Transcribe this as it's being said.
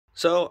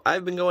So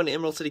I've been going to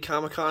Emerald City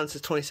Comic Con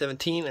since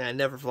 2017 and I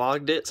never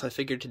vlogged it, so I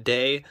figured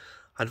today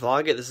I'd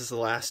vlog it. This is the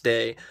last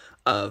day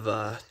of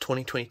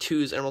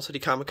 2022's Emerald City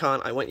Comic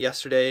Con. I went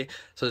yesterday,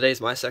 so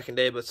today's my second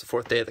day, but it's the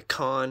fourth day of the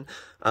con.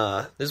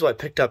 This is what I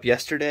picked up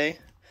yesterday.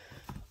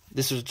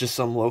 This was just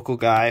some local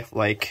guy,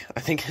 like, I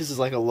think this is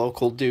like a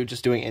local dude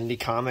just doing indie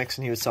comics,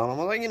 and he was selling them.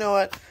 I was like, you know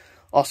what,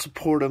 I'll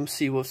support him,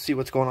 see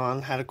what's going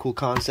on. Had a cool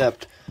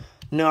concept.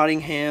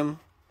 Nottingham,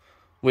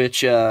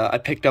 which I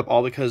picked up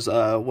all because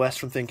Wes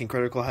from Thinking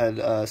Critical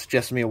had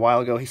suggested me a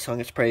while ago. He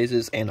sung its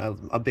praises, and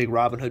I'm a big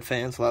Robin Hood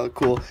fan, so that looked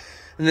cool.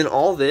 And then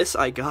all this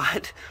I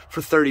got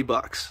for 30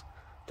 bucks.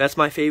 That's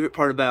my favorite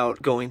part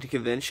about going to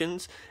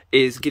conventions,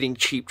 is getting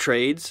cheap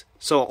trades.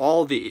 So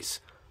all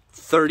these,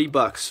 30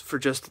 bucks for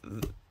just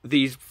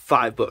these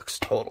 5 books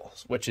total,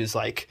 which is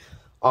like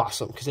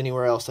awesome, because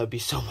anywhere else that'd be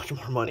so much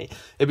more money.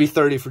 It'd be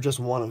 30 for just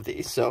one of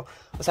these, so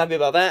I was happy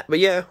about that. But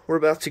yeah, we're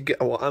about to go.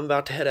 Well, I'm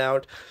about to head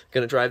out.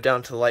 Gonna drive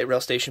down to the light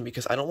rail station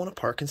because I don't want to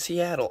park in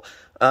Seattle.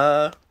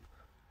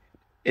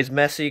 It's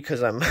messy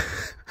because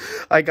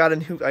I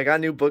got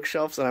new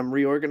bookshelves and I'm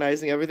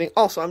reorganizing everything.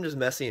 Also, I'm just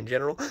messy in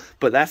general,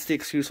 but that's the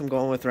excuse I'm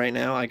going with right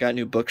now. I got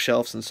new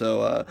bookshelves, and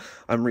so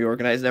I'm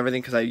reorganizing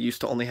everything because I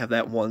used to only have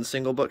that one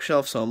single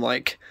bookshelf, so I'm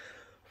like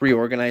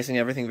reorganizing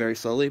everything very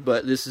slowly.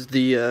 But this is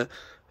this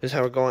is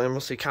how we're going to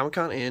Emerald City Comic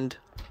Con, and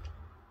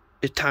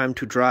it's time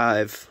to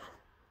drive.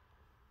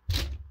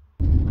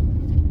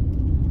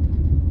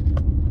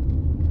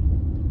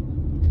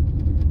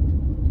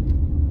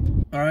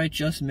 Alright,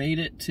 just made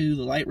it to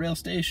the light rail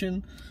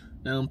station.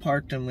 Now I'm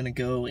parked. I'm going to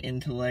go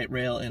into the light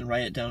rail and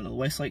ride it down to the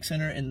Westlake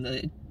Center. And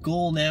the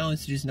goal now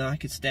is to just not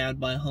get stabbed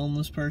by a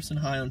homeless person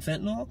high on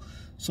fentanyl.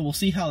 So we'll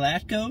see how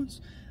that goes.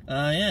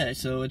 Yeah,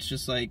 so it's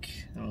just like,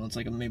 I don't know, it's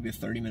like maybe a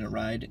 30-minute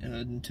ride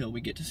until we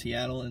get to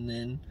Seattle and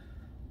then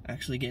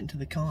actually get into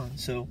the con.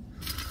 So,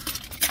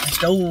 let's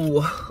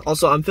go.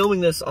 Also, I'm filming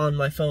this on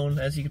my phone,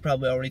 as you could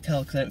probably already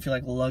tell, because I didn't feel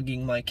like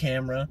lugging my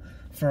camera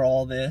for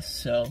all this,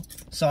 so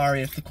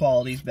sorry if the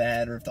quality's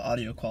bad or if the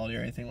audio quality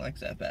or anything like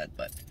that bad,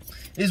 but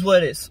it is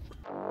what it is.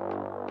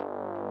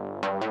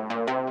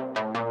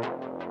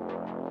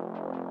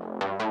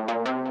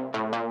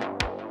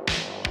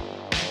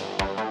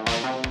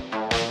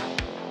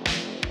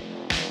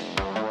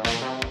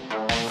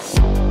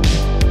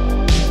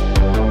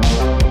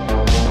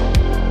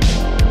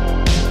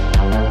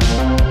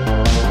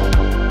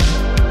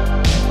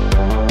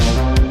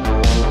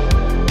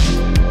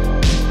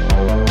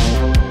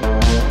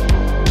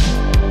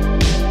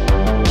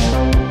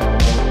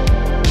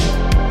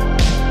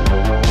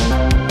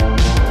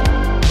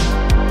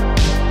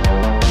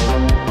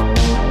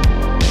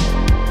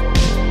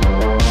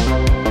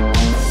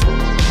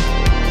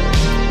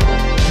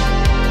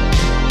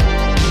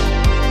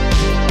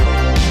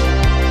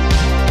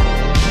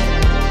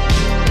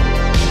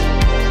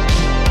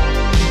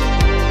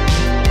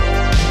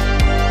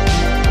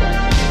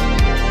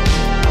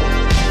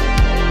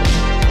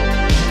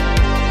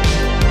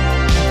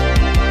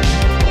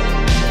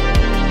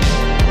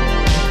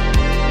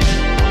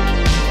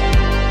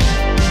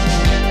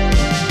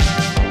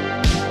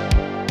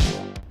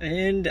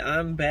 And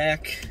I'm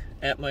back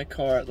at my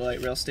car at the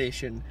light rail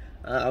station.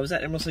 I was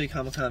at Emerald City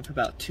Comic Con for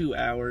about 2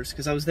 hours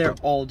because I was there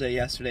all day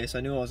yesterday, so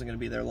I knew I wasn't going to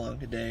be there long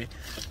today.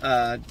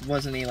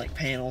 Wasn't any like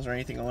panels or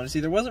anything I wanted to see.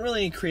 There wasn't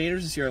really any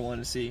creators this year I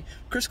wanted to see.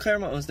 Chris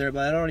Claremont was there,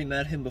 but I'd already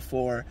met him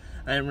before.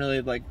 I didn't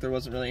really there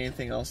wasn't really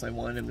anything else I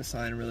wanted him to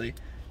sign. I really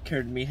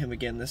cared to meet him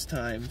again this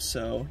time.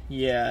 So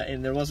yeah,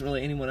 and there wasn't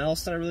really anyone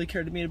else that I really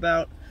cared to meet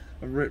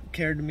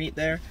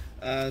there.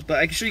 But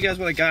I can show you guys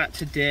what I got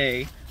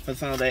today for the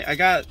final day. I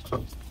got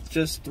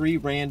just 3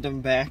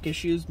 random back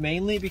issues,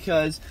 mainly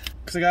because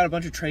I got a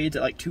bunch of trades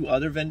at like 2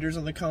 other vendors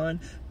on the con,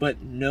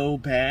 but no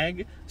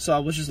bag. So I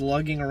was just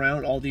lugging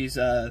around all these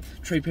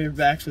trade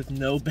paperbacks with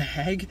no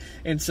bag,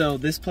 and so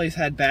this place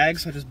had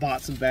bags, so I just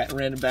bought some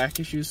random back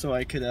issues so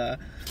I could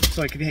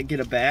get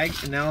a bag.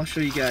 And now I'll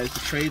show you guys the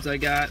trades I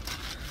got.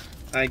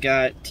 I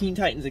got Teen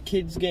Titans: A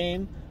Kids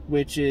Game,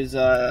 which is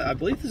I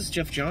believe this is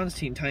Jeff Johns'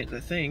 Teen Titans,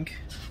 I think,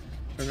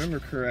 if I remember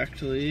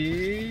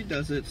correctly.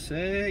 Does it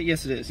say?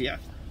 Yes, it is. Yeah.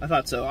 I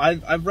thought so.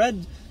 I've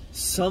read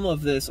some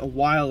of this a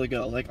while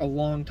ago, like a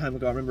long time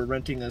ago. I remember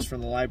renting this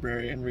from the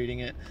library and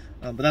reading it,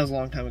 but that was a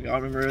long time ago. I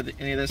don't remember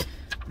any of this.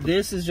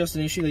 This is just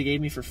an issue they gave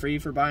me for free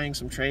for buying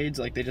some trades.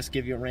 Like, they just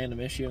give you a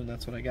random issue, and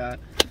that's what I got.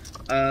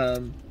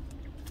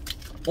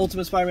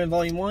 Ultimate Spider-Man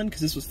Volume 1,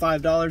 because this was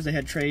 $5. They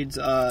had trades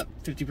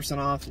 50%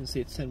 off, and see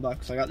it's 10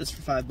 bucks. So I got this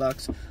for 5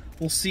 bucks.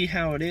 We'll see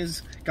how it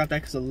is. Got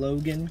that because of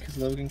Logan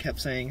kept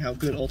saying how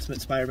good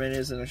Ultimate Spider-Man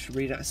is, and I should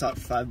read it. I saw it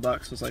for 5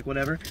 bucks. I was like,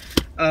 whatever.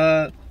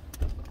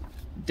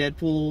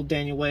 Deadpool,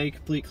 Daniel Way,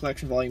 Complete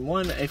Collection Volume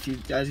 1. As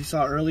you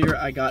saw earlier,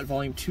 I got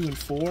Volume 2 and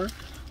 4.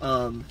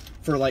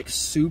 for like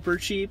super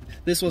cheap.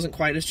 This wasn't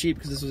quite as cheap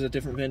because this was a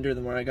different vendor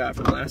than where I got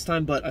from last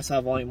time, but I saw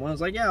volume 1. I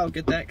was like, yeah, I'll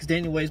get that because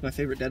Daniel Way is my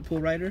favorite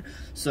Deadpool writer.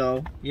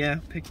 So yeah,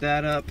 pick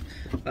that up.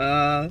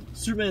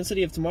 Superman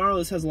City of Tomorrow.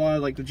 This has a lot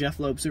of like the Jeff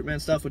Loeb Superman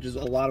stuff, which is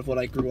a lot of what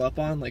I grew up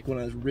on. Like when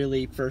I was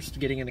really first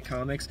getting into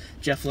comics,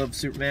 Jeff Loeb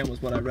Superman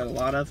was what I read a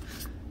lot of.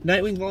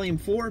 Nightwing Volume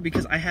 4,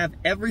 because I have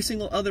every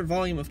single other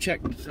volume of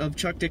Chuck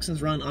Dixon's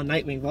run on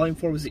Nightwing. Volume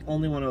 4 was the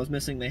only one I was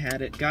missing. They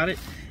had it, got it.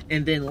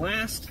 And then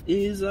last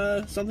is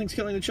Something's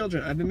Killing the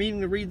Children. I've been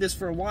meaning to read this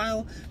for a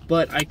while,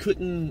 but I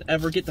couldn't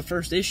ever get the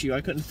first issue.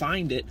 I couldn't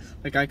find it.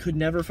 Like, I could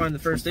never find the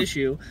first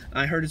issue.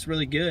 I heard it's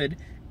really good,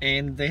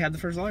 and they had the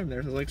first volume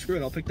there, so I was like, screw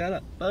it, I'll pick that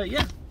up. But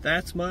yeah,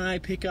 that's my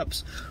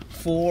pickups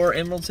for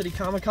Emerald City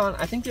Comic Con.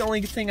 I think the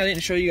only thing I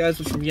didn't show you guys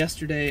was from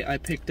yesterday. I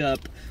picked up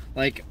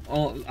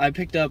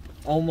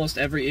almost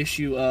every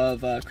issue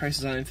of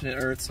Crisis on Infinite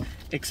Earths,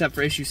 except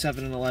for issue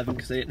 7 and 11,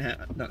 because they didn't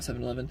have, not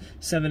 7 and 11,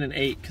 7 and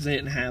 8, because they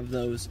didn't have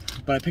those.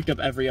 But I picked up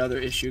every other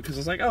issue, because I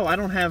was like, oh, I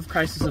don't have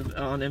Crisis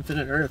on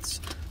Infinite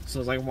Earths. So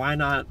I was like, why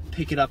not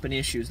pick it up in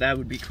issues? That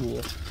would be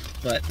cool.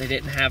 But they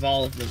didn't have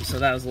all of them, so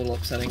that was a little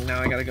upsetting. Now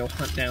I gotta go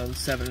hunt down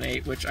 7 and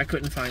 8, which I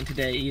couldn't find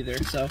today either.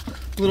 So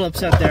a little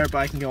upset there, but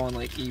I can go on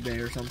like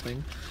eBay or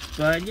something.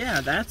 But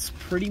yeah, that's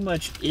pretty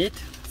much it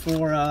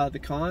for the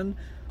con.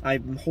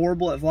 I'm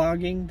horrible at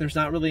vlogging. There's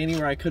not really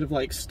anywhere I could have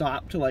like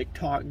stopped to like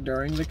talk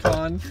during the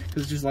con,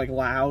 because it's just like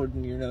loud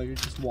and you know, you're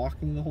just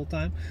walking the whole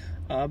time.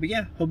 But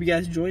yeah, hope you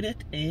guys enjoyed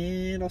it,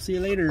 and I'll see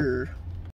you later.